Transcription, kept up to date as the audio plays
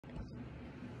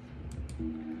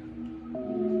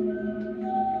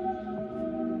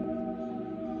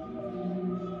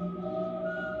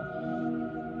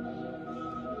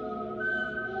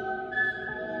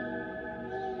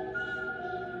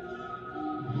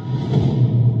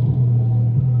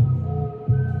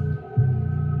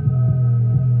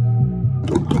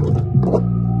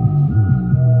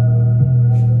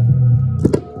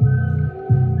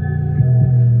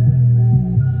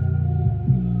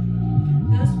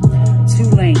Two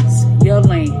lanes, your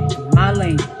lane, my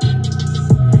lane.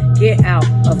 Get out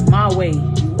of my way,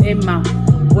 you in my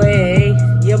way.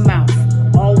 Your mouth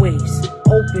always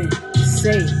open to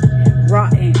say,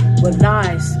 rotten with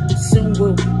lies, soon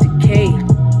will decay.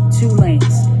 Two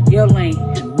lanes, your lane,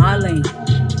 my lane.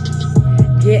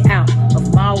 Get out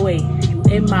of my way, you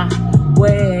in my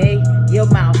way. Your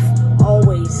mouth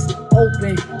always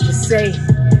open to say,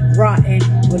 rotten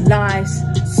with lies,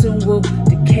 soon will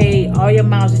decay. All your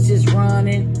mouths are just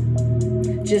running,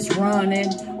 just running.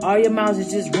 All your mouths are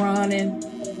just running,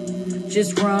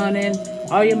 just running.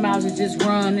 All your mouths are just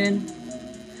running,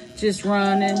 just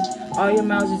running. All your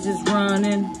mouths are just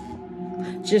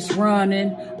running, just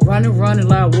running. Running, running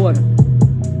like water,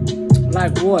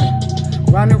 like water.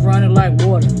 Running, running like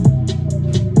water,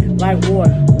 like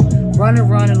water. Running,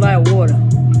 running like water,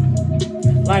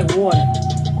 like water.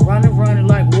 Running, running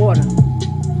like water,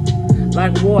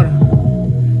 like water.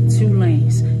 Two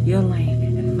lanes, your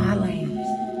lane and my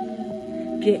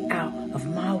lane. Get out of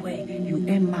my way, you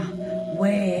in my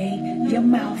way. Your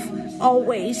mouth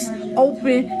always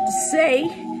open to say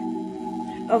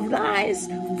of lies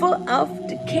full of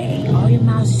decay. All your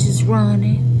mouths are just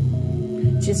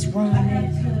running, just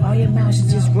running. All your mouths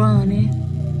are just running,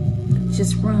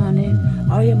 just running.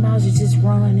 All your mouths are just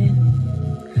running,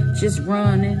 just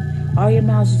running. All your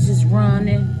mouths are just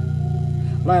running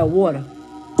like water.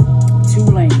 Two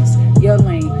lanes, your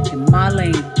lane and my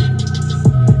lane.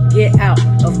 Get out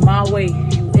of my way,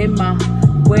 you in my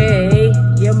way.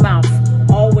 Your mouth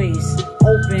always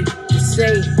open to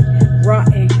say,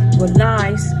 rotten with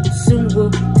lies, soon will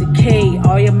decay.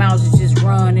 All your mouths are just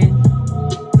running,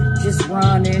 just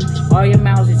running. All your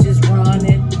mouths are just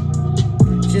running,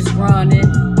 just running.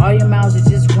 All your mouths are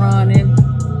just running,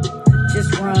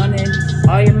 just running.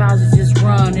 All your mouths are just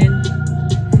running,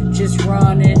 just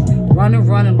running. Running,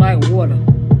 running like water,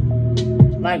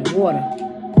 like water.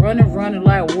 Running, running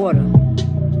like water,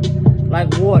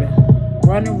 like water.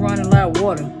 Running, running like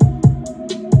water,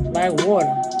 like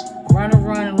water. Running,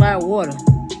 running like water,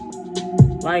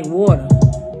 like water.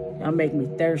 Y'all make me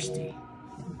thirsty.